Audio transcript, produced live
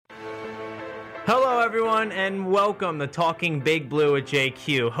Hello, everyone, and welcome to Talking Big Blue with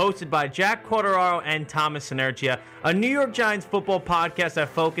JQ, hosted by Jack Quateraro and Thomas Sinergia, a New York Giants football podcast that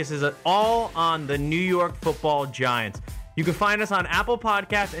focuses all on the New York football Giants. You can find us on Apple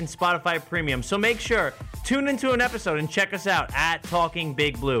Podcasts and Spotify Premium, so make sure tune into an episode and check us out at Talking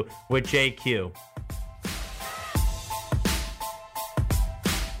Big Blue with JQ.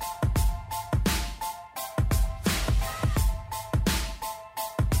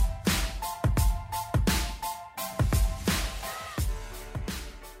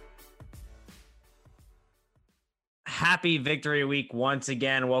 Happy Victory Week once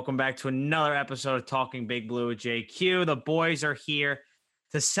again. Welcome back to another episode of Talking Big Blue with JQ. The boys are here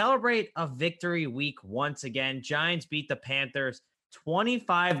to celebrate a victory week once again. Giants beat the Panthers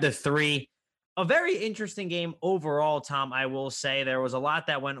 25-3. A very interesting game overall, Tom. I will say there was a lot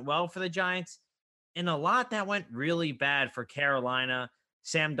that went well for the Giants and a lot that went really bad for Carolina.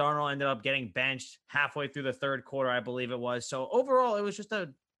 Sam Darnold ended up getting benched halfway through the third quarter, I believe it was. So overall, it was just a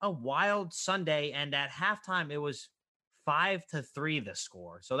wild Sunday. And at halftime, it was 5-3 the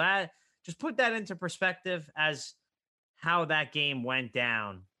score. So that just put that into perspective as how that game went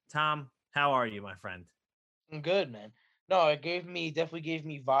down. Tom, how are you, my friend? I'm good, man. No, it definitely gave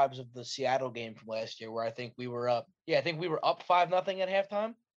me vibes of the Seattle game from last year where I think we were up. Yeah, I think we were up 5-0 at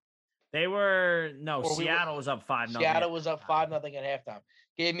halftime. Seattle was up 5-0 at Seattle was up halftime. 5-0 at halftime.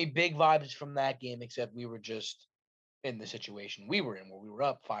 Gave me big vibes from that game, except we were just in the situation we were in where we were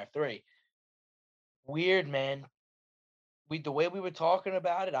up 5-3. Weird, man. The way we were talking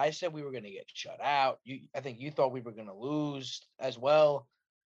about it, I said we were gonna get shut out. I think you thought we were gonna lose as well.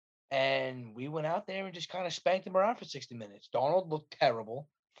 And we went out there and just kind of spanked them around for 60 minutes. Darnold looked terrible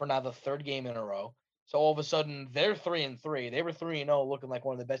for now the third game in a row. So all of a sudden they're 3-3. They were 3-0, looking like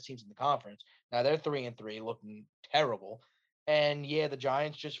one of the best teams in the conference. Now they're 3-3, looking terrible. And yeah, the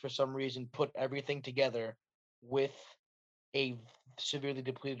Giants just for some reason put everything together with a severely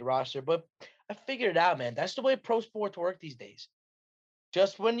depleted roster. But I figured it out, man. That's the way pro sports work these days.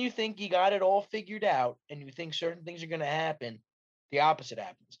 Just when you think you got it all figured out and you think certain things are going to happen, the opposite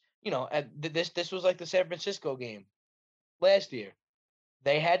happens. This was like the San Francisco game last year.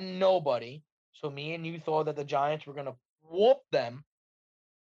 They had nobody, so me and you thought that the Giants were going to whoop them,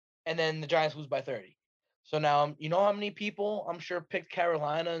 and then the Giants lose by 30. So now, you know how many people I'm sure picked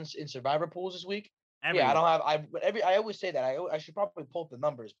Carolina in survivor pools this week? Yeah, I Everyone. don't have I always say that I should probably pull up the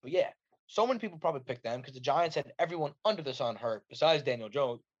numbers, but yeah, so many people probably picked them because the Giants had everyone under the sun hurt besides Daniel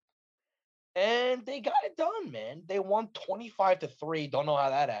Jones. And they got it done, man. They won 25-3. Don't know how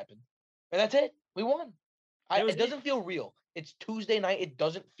that happened. And that's it. We won. It was It doesn't feel real. It's Tuesday night. It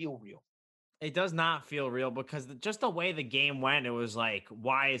doesn't feel real. It does not feel real because just the way the game went, it was like,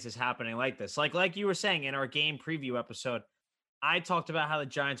 why is this happening like this? Like you were saying in our game preview episode, I talked about how the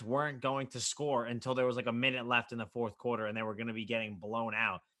Giants weren't going to score until there was like a minute left in the fourth quarter and they were going to be getting blown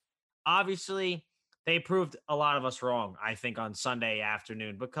out. Obviously, they proved a lot of us wrong, I think, on Sunday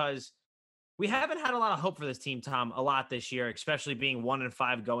afternoon because we haven't had a lot of hope for this team, Tom, a lot this year, especially being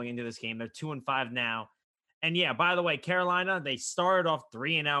 1-5 going into this game. They're 2-5 now. And yeah, by the way, Carolina, they started off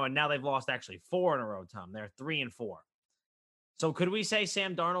 3-0, and now they've lost actually 4 in a row, Tom. They're 3-4. So could we say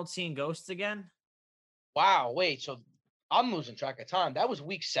Sam Darnold seeing ghosts again? Wow. Wait. So I'm losing track of time. That was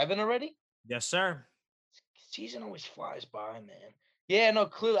week 7 already? Yes, sir. Season always flies by, man. Yeah, no,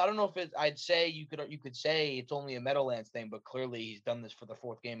 clearly. I don't know if I'd say you could say it's only a Meadowlands thing, but clearly he's done this for the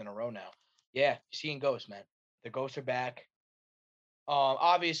 4th game in a row now. Yeah, seeing ghosts, man. The ghosts are back.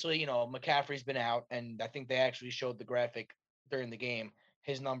 Obviously, McCaffrey's been out, and I think they actually showed the graphic during the game.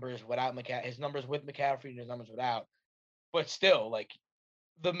 His numbers his numbers with McCaffrey, and his numbers without. But still, like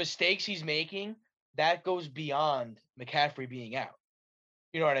the mistakes he's making, that goes beyond McCaffrey being out.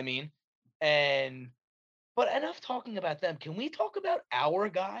 You know what I mean? And but enough talking about them. Can we talk about our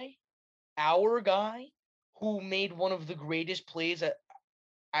guy, who made one of the greatest plays that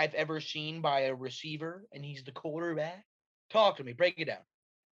I've ever seen by a receiver, and he's the quarterback? Talk to me. Break it down.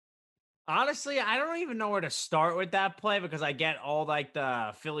 Honestly, I don't even know where to start with that play because I get all like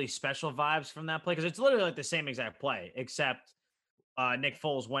the Philly special vibes from that play because it's literally like the same exact play, except Nick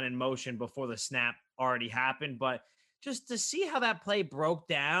Foles went in motion before the snap already happened. But just to see how that play broke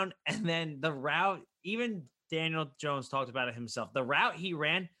down and then the route, even Daniel Jones talked about it himself. The route he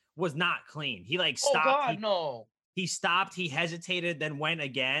ran was not clean. He like Oh stopped. God, no. He stopped. He hesitated, then went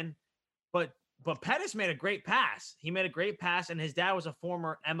again. But Pettis made a great pass. He made a great pass, and his dad was a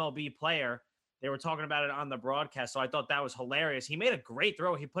former MLB player. They were talking about it on the broadcast, so I thought that was hilarious. He made a great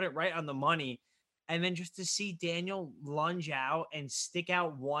throw. He put it right on the money. And then just to see Daniel lunge out and stick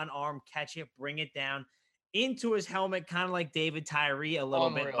out one arm, catch it, bring it down into his helmet, kind of like David Tyree, a little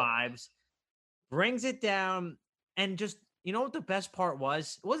bit Unreal. vibes. brings it down, and just, you know what the best part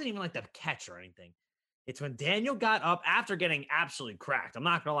was? It wasn't even like the catch or anything. It's when Daniel got up after getting absolutely cracked. I'm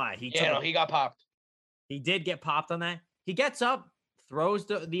not gonna lie. Yeah, no, he got popped. He did get popped on that. He gets up, throws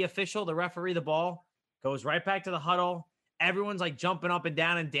the official, the referee, the ball, goes right back to the huddle. Everyone's like jumping up and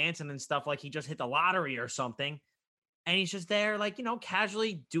down and dancing and stuff like he just hit the lottery or something. And he's just there, like,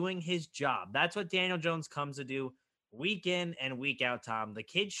 casually doing his job. That's what Daniel Jones comes to do week in and week out, Tom. The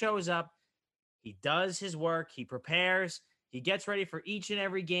kid shows up, he does his work, he prepares, he gets ready for each and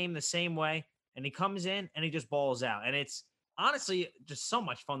every game the same way, and he comes in and he just balls out. And it's honestly just so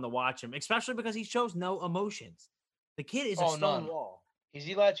much fun to watch him, especially because he shows no emotions. The kid is a Oh, stone none. wall. He's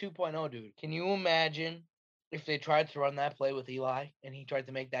Eli 2.0, dude. Can you imagine if they tried to run that play with Eli and he tried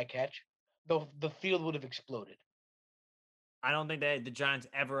to make that catch? The field would have exploded. I don't think that the Giants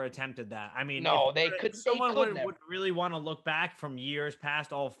ever attempted that. I mean, No, if they someone could would never. really want to look back from years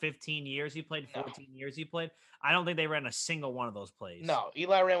past, all 15 years he played, No. 14 years he played, I don't think they ran a single one of those plays. No,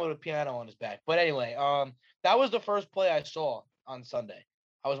 Eli ran with a piano on his back. But anyway, that was the first play I saw on Sunday.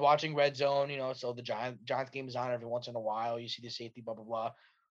 I was watching Red Zone, so the Giants game is on every once in a while. You see the safety, blah blah blah.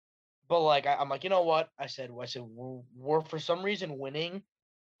 But like, I'm like, you know what? I said, we're for some reason winning.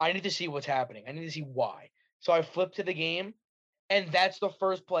 I need to see what's happening. I need to see why. So I flipped to the game, and that's the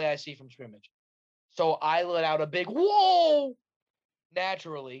first play I see from scrimmage. So I let out a big whoa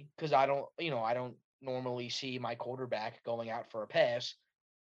naturally because I don't normally see my quarterback going out for a pass.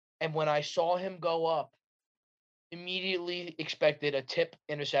 And when I saw him go up, immediately expected a tip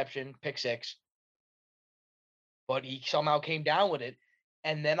interception, pick six, but he somehow came down with it.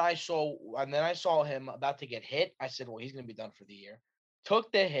 And then I saw him about to get hit. I said, well, he's going to be done for the year.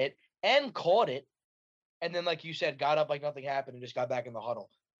 Took the hit and caught it. And then, like you said, got up like nothing happened and just got back in the huddle.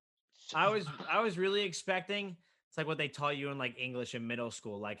 I was really expecting, it's like what they taught you in like English in middle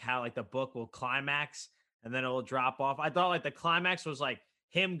school, like how like the book will climax and then it will drop off. I thought like the climax was like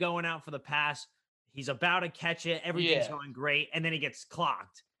him going out for the pass. He's about to catch it, everything's Yeah. going great, and then he gets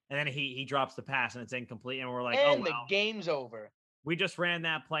clocked. And then he drops the pass and it's incomplete. And we're like, oh And the well, game's over. we just ran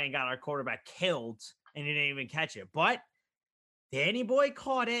that play and got our quarterback killed and he didn't even catch it. But Danny Boy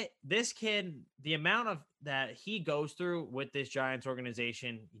caught it. This kid, the amount of that he goes through with this Giants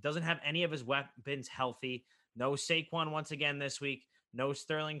organization, he doesn't have any of his weapons healthy. No Saquon once again this week. No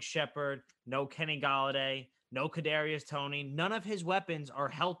Sterling Shepard. No Kenny Galladay. No Kadarius Toney. None of his weapons are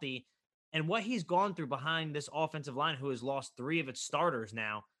healthy. And what he's gone through behind this offensive line, who has lost 3 of its starters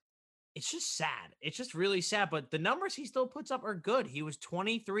now, it's just sad. It's just really sad. But the numbers he still puts up are good. He was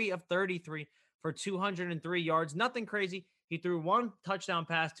 23 of 33 for 203 yards. Nothing crazy. He threw 1 touchdown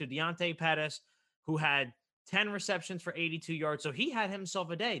pass to Deontay Pettis, who had 10 receptions for 82 yards. So he had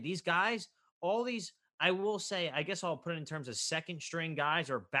himself a day. These guys, all these, I will say, I guess I'll put it in terms of second string guys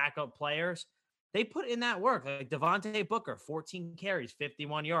or backup players. They put in that work. Like Devontae Booker, 14 carries,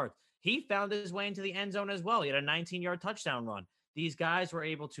 51 yards. He found his way into the end zone as well. He had a 19-yard touchdown run. These guys were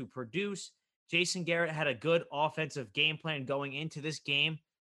able to produce. Jason Garrett had a good offensive game plan going into this game.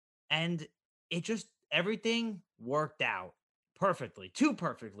 And it just, everything worked out perfectly, too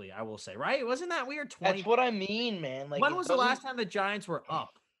perfectly, I will say, right? Wasn't that weird? That's what I mean, man. Like, When it was the doesn't. last time the Giants were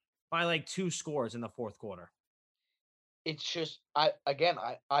up by like 2 scores in the fourth quarter? It's just I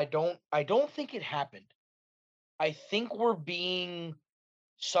don't think it happened. I think we're being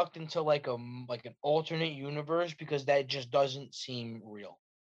sucked into like an alternate universe because that just doesn't seem real.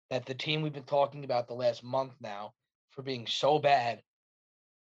 That the team we've been talking about the last month now for being so bad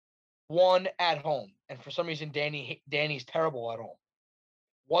won at home, and for some reason Danny's terrible at home.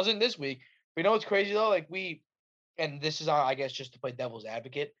 Wasn't this week. But you know what's crazy though? And this is I guess just to play devil's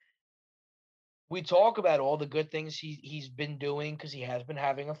advocate. We talk about all the good things he's been doing because he has been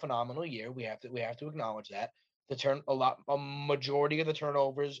having a phenomenal year. We have to acknowledge that. A majority of the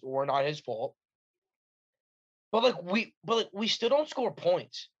turnovers were not his fault. But we still don't score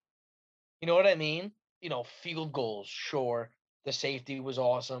points. You know what I mean? Field goals, sure. The safety was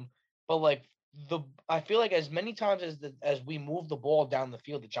awesome. But I feel like as many times as we move the ball down the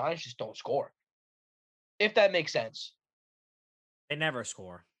field, the Giants just don't score. If that makes sense. They never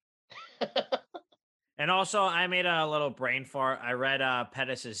score. And also, I made a little brain fart. I read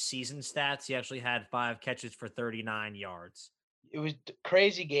Pettis' season stats. He actually had 5 catches for 39 yards. It was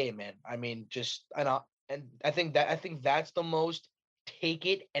crazy game, man. I mean, just and I think that's the most take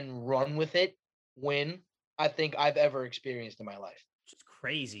it and run with it win I think I've ever experienced in my life. Just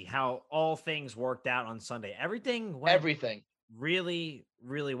crazy how all things worked out on Sunday. Everything went Everything. really,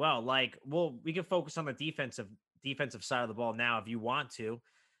 really well. Like, well, we can focus on the defensive side of the ball now if you want to.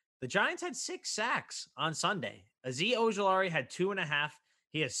 The Giants had 6 sacks on Sunday. Azeez Ojulari had 2.5.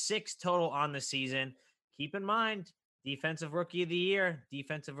 He has 6 total on the season. Keep in mind, defensive rookie of the year,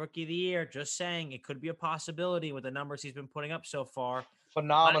 defensive rookie of the year. Just saying, it could be a possibility with the numbers he's been putting up so far.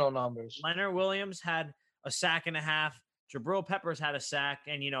 Phenomenal numbers. Leonard Williams had a sack and a half. Jabril Peppers had a sack.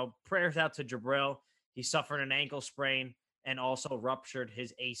 And, prayers out to Jabril. He suffered an ankle sprain and also ruptured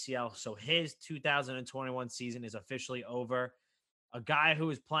his ACL. So his 2021 season is officially over. A guy who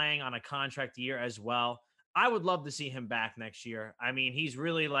is playing on a contract year as well. I would love to see him back next year. I mean, he's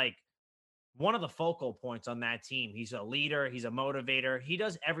really like one of the focal points on that team. He's a leader, he's a motivator. He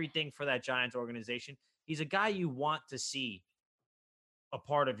does everything for that Giants organization. He's a guy you want to see a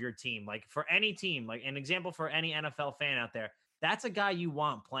part of your team. Like for any team, like an example for any NFL fan out there, that's a guy you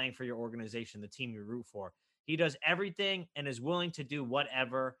want playing for your organization, the team you root for. He does everything and is willing to do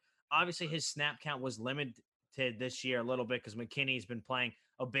whatever. Obviously, his snap count was limited this year a little bit because McKinney's been playing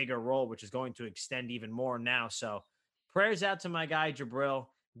a bigger role, which is going to extend even more now. So prayers out to my guy, Jabril.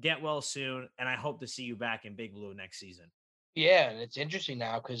 Get well soon. And I hope to see you back in Big Blue next season. Yeah, and it's interesting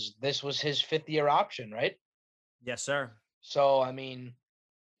now because this was his 5th-year option, right? Yes, sir. So, I mean,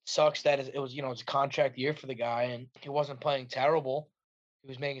 sucks that it was, it's a contract year for the guy, and he wasn't playing terrible. He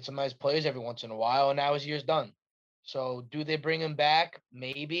was making some nice plays every once in a while, and now his year's done. So, do they bring him back?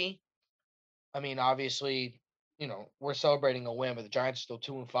 Maybe. I mean, obviously, we're celebrating a win, but the Giants are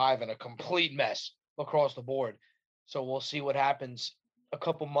still 2-5 and a complete mess across the board. So we'll see what happens a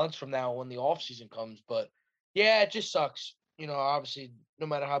couple months from now when the offseason comes. But yeah, it just sucks. Obviously, no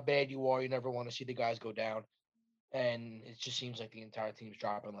matter how bad you are, you never want to see the guys go down. And it just seems like the entire team's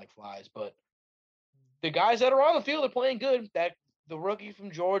dropping like flies. But the guys that are on the field are playing good. That the rookie from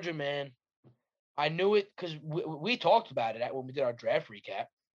Georgia, man, I knew it because we talked about it when we did our draft recap.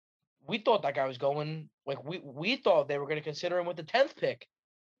 We thought that guy was going like we thought they were going to consider him with the 10th pick,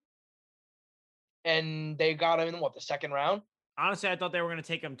 and they got him in the 2nd round. Honestly, I thought they were going to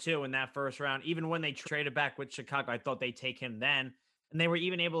take him too in that first round. Even when they traded back with Chicago, I thought they'd take him then. And they were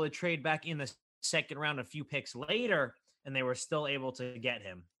even able to trade back in the second round a few picks later, and they were still able to get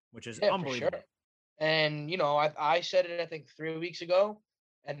him, which is unbelievable. For sure. And, I said it, I think, 3 weeks ago.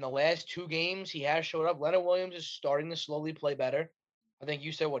 And the last 2 games, he has showed up. Leonard Williams is starting to slowly play better. I think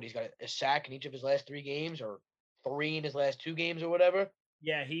you said he's got a sack in each of his last 3 games or 3 in his last 2 games or whatever.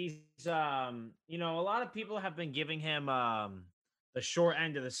 Yeah, he's a lot of people have been giving him the short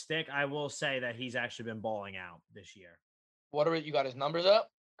end of the stick. I will say that he's actually been balling out this year. You got his numbers up?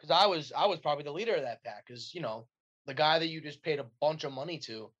 Because I was probably the leader of that pack. Because the guy that you just paid a bunch of money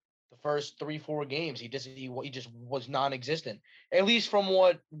to, the first 3-4 games, he just was non-existent. At least from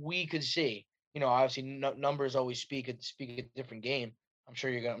what we could see. Obviously numbers always speak a different game. I'm sure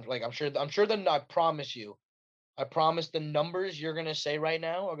you're gonna I'm sure that I promise you. I promise the numbers you're gonna say right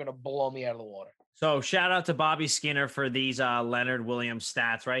now are gonna blow me out of the water. So shout out to Bobby Skinner for these Leonard Williams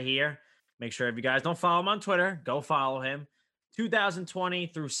stats right here. Make sure if you guys don't follow him on Twitter, go follow him. 2020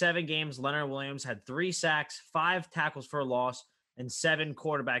 through 7 games, Leonard Williams had 3 sacks, 5 tackles for a loss, and 7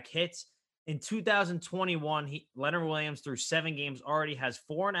 quarterback hits. In 2021, Leonard Williams through 7 games already has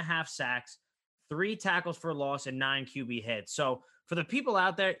 4.5 sacks, 3 tackles for a loss, and 9 QB hits. So for the people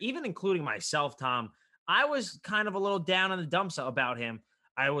out there, even including myself, Tom, I was kind of a little down in the dumps about him.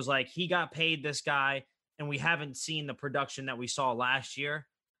 I was like, he got paid, this guy, and we haven't seen the production that we saw last year.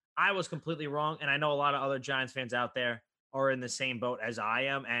 I was completely wrong, and I know a lot of other Giants fans out there are in the same boat as I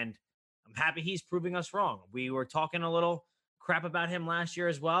am, and I'm happy he's proving us wrong. We were talking a little crap about him last year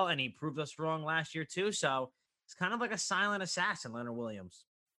as well, and he proved us wrong last year too, so it's kind of like a silent assassin, Leonard Williams.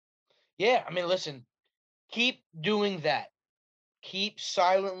 Yeah, I mean, listen, keep doing that. Keep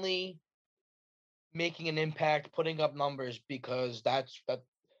silently making an impact, putting up numbers, because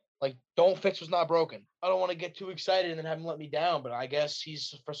don't fix what's not broken. I don't want to get too excited and then have him let me down, but I guess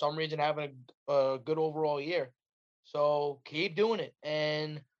he's for some reason having a good overall year. So keep doing it.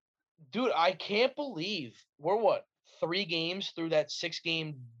 And dude, I can't believe we're 3 games through that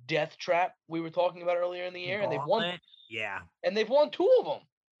 6-game death trap we were talking about earlier in the year, and they've won. Yeah, and they've won 2 of them.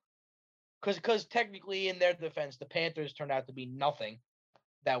 Because technically, in their defense, the Panthers turned out to be nothing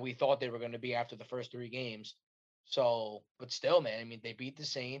that we thought they were going to be after the first 3 games. So, but still, man, I mean, they beat the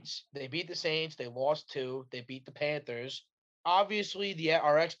Saints. They lost 2. They beat the Panthers. Obviously,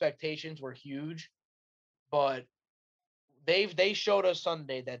 our expectations were huge, but they showed us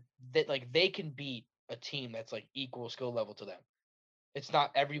Sunday that they can beat a team that's like equal skill level to them. It's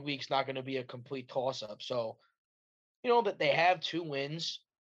not every week's not going to be a complete toss up. So, that they have 2 wins.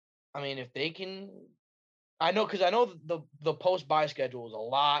 I mean, if they can, I know the post bye schedule is a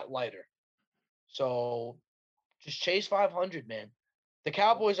lot lighter. So just chase 500, man. The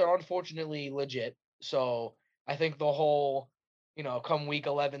Cowboys are unfortunately legit. So I think the whole come week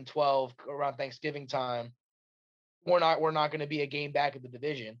 11, 12 around Thanksgiving time, we're not going to be a game back in the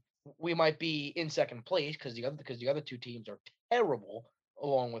division. We might be in second place because the other two teams are terrible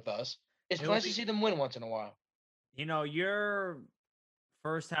along with us. It's It'll nice to be, see them win once in a while. your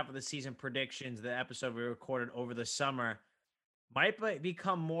first half of the season predictions, the episode we recorded over the summer, might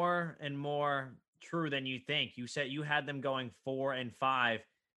become more and more true than you think. You said you had them going 4-5.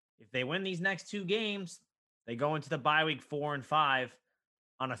 If they win these next two games, they go into the bye week 4-5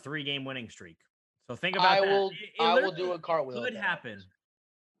 on a 3-game winning streak. So think about I that. will It I will do literally a cartwheel if could that happen. happens.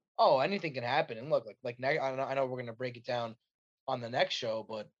 Oh, anything can happen. And look, I know we're gonna break it down on the next show,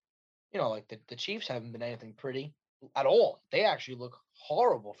 but like the Chiefs haven't been anything pretty at all. They actually look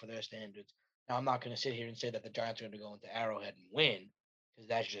horrible for their standards. Now I'm not gonna sit here and say that the Giants are gonna go into Arrowhead and win because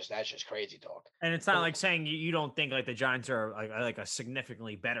that's just crazy talk. And it's not But like saying you don't think like the Giants are like a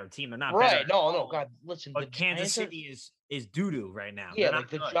significantly better team. They're not better right, at no, all. God, listen, the But Kansas Giants are City is doo doo right now. yeah, They're not like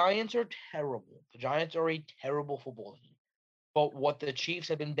the good. Giants are terrible. The Giants are a terrible football team. But what the Chiefs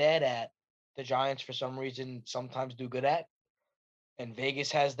have been bad at, the Giants for some reason sometimes do good at. And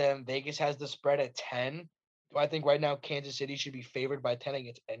Vegas has them. Vegas has the spread at 10. Do I think right now Kansas City should be favored by 10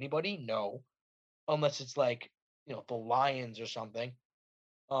 against anybody? No. Unless it's like, the Lions or something.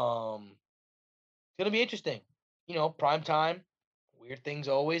 It's gonna be interesting. Prime time, weird things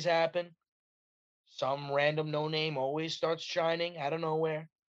always happen. Some random no name always starts shining out of nowhere.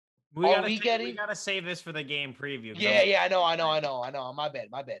 We Are gotta we we getting gotta save this for the game preview because Yeah, yeah, I know. My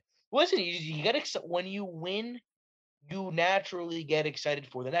bad, my bad. Listen, you get when you win, you naturally get excited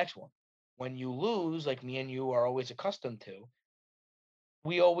for the next one. When you lose, like me and you are always accustomed to,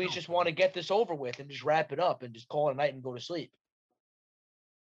 we always just want to get this over with and just wrap it up and just call it a night and go to sleep.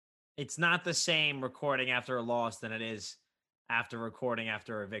 it's not the same recording after a loss than it is after recording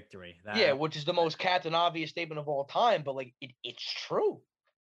after a victory. Yeah, That which is the most Captain Obvious statement of all time, but like it's true.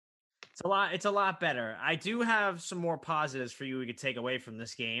 it's a lot better. I do have some more positives for you we could take away from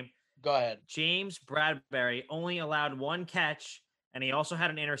this game. Go ahead. James Bradbury only allowed one catch, and he also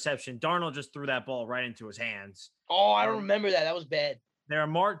had an interception. Darnold just threw that ball right into his hands. Oh, I remember that. That was bad.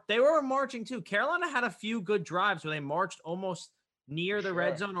 They were marching too. Carolina had a few good drives where they marched almost near the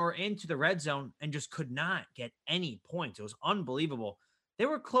red Sure. zone or into the red zone and just could not get any points. It was unbelievable. They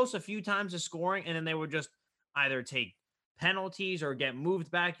were close a few times to scoring, and then they would just either take penalties or get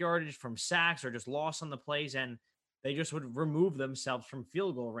moved back yardage from sacks or just lost on the plays, and they just would remove themselves from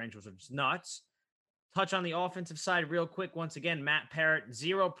field goal range, which was nuts. Touch on the offensive side real quick. Once again, Matt Parrott,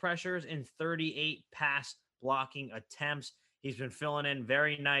 0 pressures in 38 pass blocking attempts. He's been filling in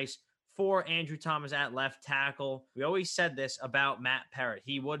very nice for Andrew Thomas at left tackle. We always said this about Matt Parrott.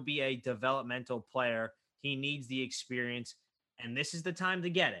 He would be a developmental player. He needs the experience, and this is the time to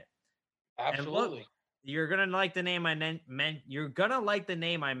get it. And look, Absolutely. you're gonna like the name you're gonna like the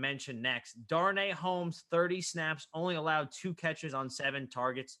name I mentioned next. Darnay Holmes, 30 snaps, only allowed 2 catches on 7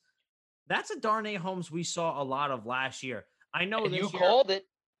 targets. That's a Darnay Holmes we saw a lot of last year. I know And you this year, called it.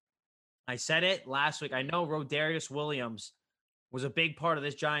 I said it last week. I know Rodarius Williams was a big part of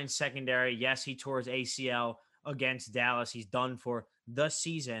this Giants secondary. Yes, he tore his ACL against Dallas. He's done for the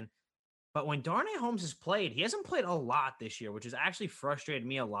season. But when Darnay Holmes has played, he hasn't played a lot this year, which has actually frustrated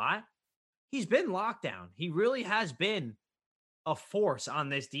me a lot. He's been locked down. He really has been a force on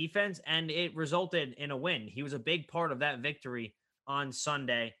this defense, and it resulted in a win. He was a big part of that victory on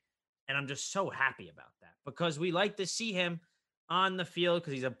Sunday. And I'm just so happy about that because we like to see him on the field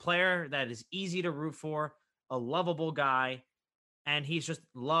because he's a player that is easy to root for, a lovable guy, and he's just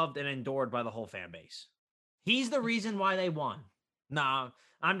loved and adored by the whole fan base. He's the reason why they won. Nah,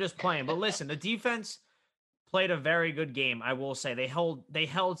 I'm just playing. But listen, the defense played a very good game. I will say they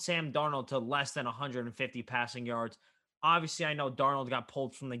held Sam Darnold to less than 150 passing yards. Obviously, I know Darnold got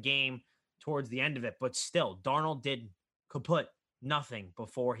pulled from the game towards the end of it, but still, Darnold did kaput nothing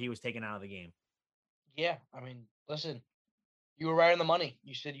before he was taken out of the game. Yeah, I mean, listen, you were right on the money.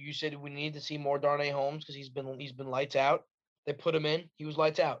 You said we need to see more Darnay Holmes because he's been lights out. They put him in, he was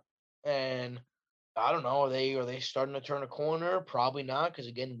lights out. And I don't know, are they starting to turn a corner? Probably not, because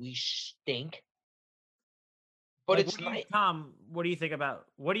again, we stink. But Like, it's nice. What do you think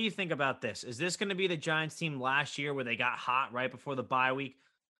about this? Is this going to be the Giants team last year where they got hot right before the bye week,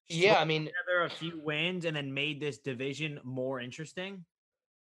 strung Yeah, I mean, together a few wins, and then made this division more interesting?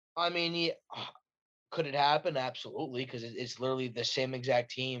 yeah, could it happen? Absolutely, because it's literally the same exact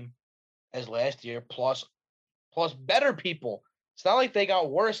team as last year, plus better people. It's not like they got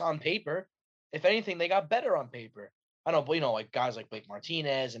worse on paper. If anything, they got better on paper. I know, but like guys like Blake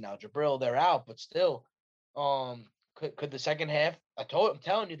Martinez and now Jabril, they're out, but still, could the second half? I'm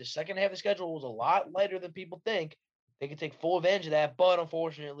telling you, the second half of the schedule was a lot lighter than people think. they can take full advantage of that. But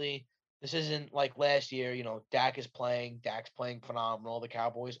unfortunately, this isn't like last year. Dak's playing phenomenal. The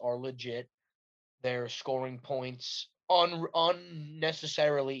Cowboys are legit. They're scoring points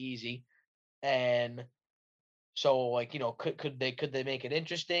unnecessarily easy. And so, like, could they make it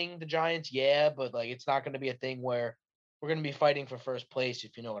interesting, the Giants? Yeah, but like it's not going to be a thing where we're going to be fighting for first place,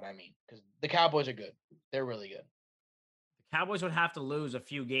 if you know what I mean. Because the Cowboys are good. They're really good. The Cowboys would have to lose a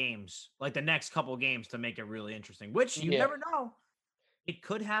few games, like the next couple games, to make it really interesting, which you Yeah. never know. It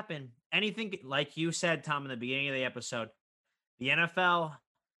could happen. Anything, like you said, Tom, in the beginning of the episode, the NFL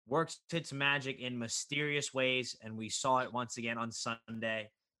works its magic in mysterious ways, and we saw it once again on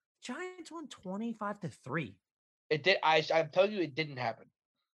Sunday. Giants won 25-3. It did. I'm telling you, it didn't happen.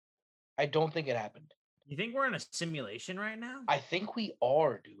 I don't think it happened. You think we're in a simulation right now? I think we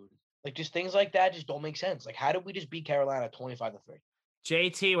are, dude. Like, just things like that just don't make sense. Like, how did we just beat Carolina 25-3?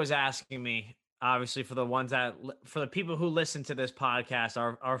 JT was asking me, obviously, for the people who listen to this podcast,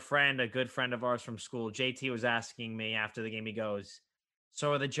 our friend, a good friend of ours from school, JT was asking me after the game. He goes,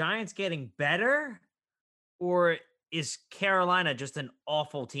 "So are the Giants getting better, or is Carolina just an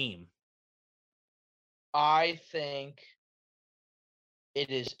awful team?" I think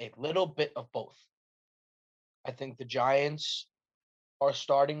it is a little bit of both. I think the Giants are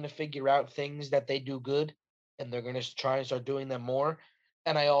starting to figure out things that they do good, and they're going to try and start doing them more.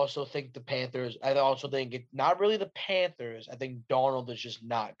 And I also think I also think not really the Panthers. I think Darnold is just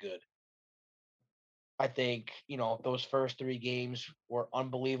not good. I think, those first 3 games were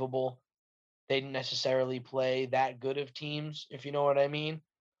unbelievable. They didn't necessarily play that good of teams, if you know what I mean.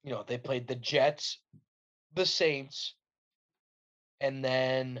 They played the Jets, the Saints, and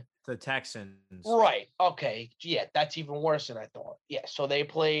then The Texans. right. Okay. Yeah, that's even worse than I thought. Yeah. So they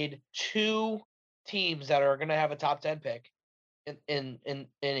played 2 teams that are gonna have a top 10 pick in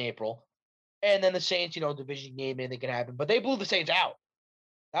April. And then the Saints, division game, anything can happen. But they blew the Saints out.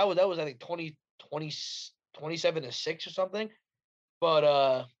 That was I think 27-6 or something.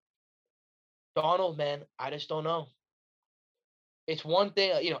 But Donald, man, I just don't know. It's one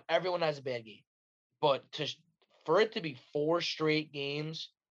thing, everyone has a bad game. But for it to be 4 straight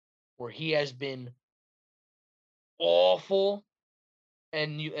games where he has been awful,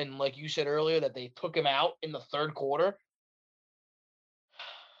 and like you said earlier that they took him out in the third quarter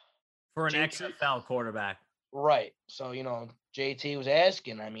For an JT, XFL quarterback. right? So JT was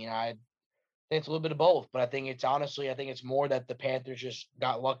asking. I mean, I think it's a little bit of both, but I think it's more that the Panthers just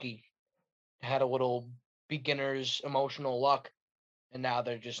got lucky, had a little beginner's emotional luck, and now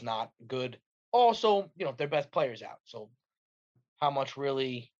they're just not good. Also, their best players out. So how much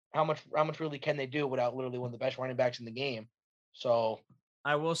really can they do without literally one of the best running backs in the game? So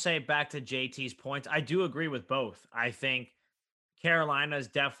I will say, back to JT's points, I do agree with both. I think Carolina is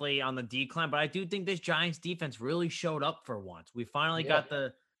definitely on the decline, but I do think this Giants defense really showed up for once. We finally yeah, got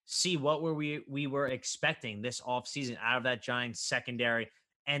to see what we were expecting this offseason out of that Giants secondary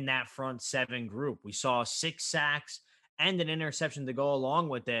and that front 7 group. We saw 6 sacks and an interception to go along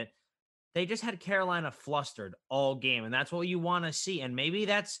with it. They just had Carolina flustered all game, and that's what you want to see. And maybe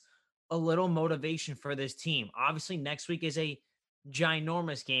that's a little motivation for this team. Obviously, next week is a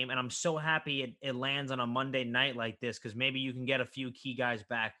ginormous game, and I'm so happy it lands on a Monday night like this, because maybe you can get a few key guys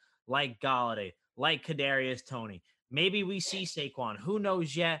back, like Galladay, like Kadarius Toney. Maybe we see Saquon. Who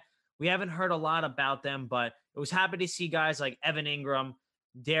knows yet? We haven't heard a lot about them, but it was happy to see guys like Evan Ingram,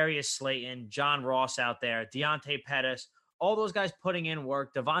 Darius Slayton, John Ross out there, Deontay Pettis, all those guys putting in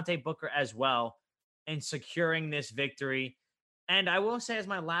work, Devontae Booker as well, and securing this victory. And I will say, as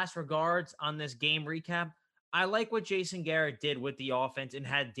my last regards on this game recap, I like what Jason Garrett did with the offense and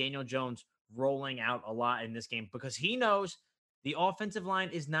had Daniel Jones rolling out a lot in this game, because he knows the offensive line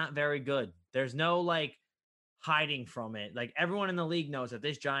is not very good. There's no like hiding from it. Like, everyone in the league knows that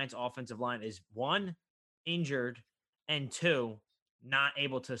this Giants offensive line is, 1, injured, and 2, not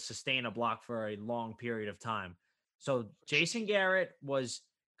able to sustain a block for a long period of time. So Jason Garrett was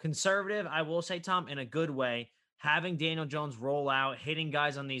conservative, I will say, Tom, in a good way, having Daniel Jones roll out, hitting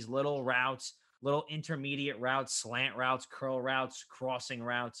guys on these little routes, little intermediate routes, slant routes, curl routes, crossing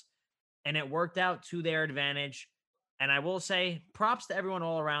routes, and it worked out to their advantage. And I will say, props to everyone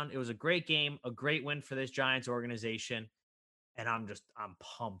all around. It was a great game, a great win for this Giants organization, and I'm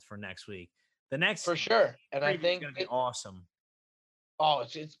pumped for next week. The next for sure. And I preview is think going to be awesome.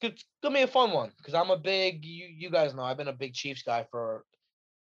 it's gonna be a fun one because I'm a big you guys know I've been a big Chiefs guy for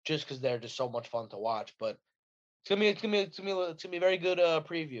just because they're just so much fun to watch. But it's gonna be a very good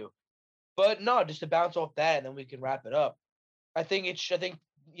preview. But no, just to bounce off that and then we can wrap it up. I think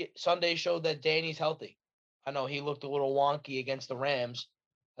Sunday showed that Danny's healthy. I know he looked a little wonky against the Rams.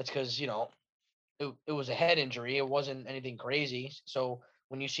 That's because it was a head injury. It wasn't anything crazy. So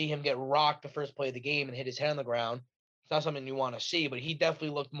when you see him get rocked the first play of the game and hit his head on the ground, it's not something you want to see. But he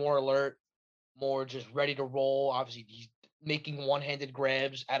definitely looked more alert, more just ready to roll. Obviously, he's making one-handed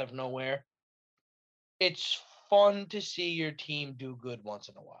grabs out of nowhere. It's fun to see your team do good once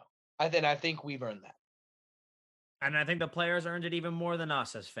in a while. I think we've earned that. And I think the players earned it even more than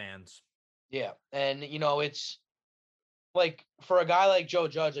us as fans. Yeah, and it's like for a guy like Joe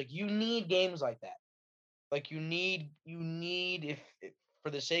Judge, like you need games like that. Like you need if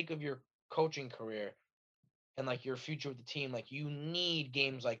for the sake of your coaching career and like your future with the team, like you need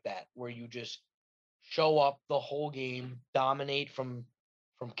games like that where you just show up the whole game, dominate from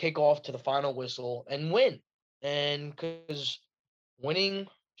kickoff to the final whistle, and win. And because winning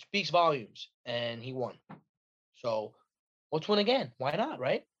speaks volumes, and he won. So let's win again. Why not?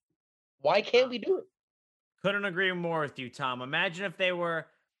 Right? Why can't we do it? Couldn't agree more with you, Tom. Imagine if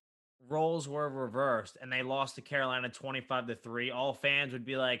roles were reversed and they lost to Carolina 25-3. All fans would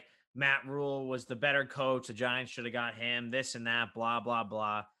be like, Matt Rule was the better coach. The Giants should have got him, this and that, blah, blah,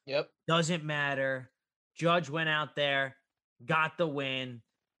 blah. Yep. Doesn't matter. Judge went out there, got the win.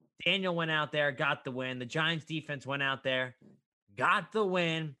 Daniel went out there, got the win. The Giants defense went out there, got the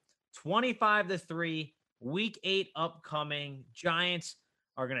win. 25-3. Week 8 upcoming. Giants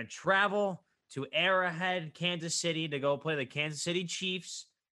are going to travel to Arrowhead, Kansas City to go play the Kansas City Chiefs,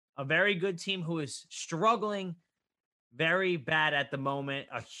 a very good team who is struggling very bad at the moment.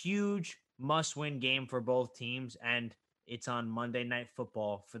 A huge must-win game for both teams, and it's on Monday Night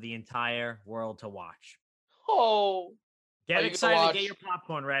Football for the entire world to watch. Oh, get excited, get your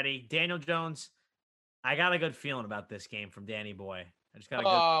popcorn ready. Daniel Jones, I got a good feeling about this game from Danny Boy. I just got a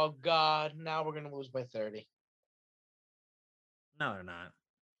Oh, God. Now we're going to lose by 30. No, they're not.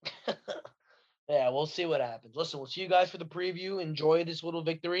 Yeah, we'll see what happens. Listen, we'll see you guys for the preview. Enjoy this little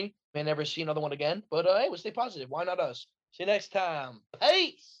victory. May never see another one again. But hey, we'll stay positive. Why not us? See you next time.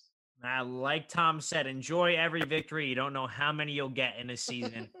 Peace. Like Tom said, enjoy every victory. You don't know how many you'll get in a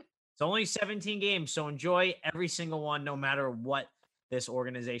season. It's only 17 games, so enjoy every single one, no matter what this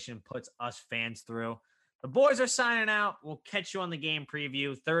organization puts us fans through. The boys are signing out. We'll catch you on the game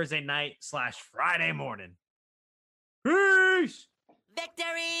preview Thursday night / Friday morning. Peace!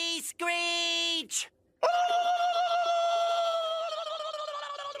 Victory Screech!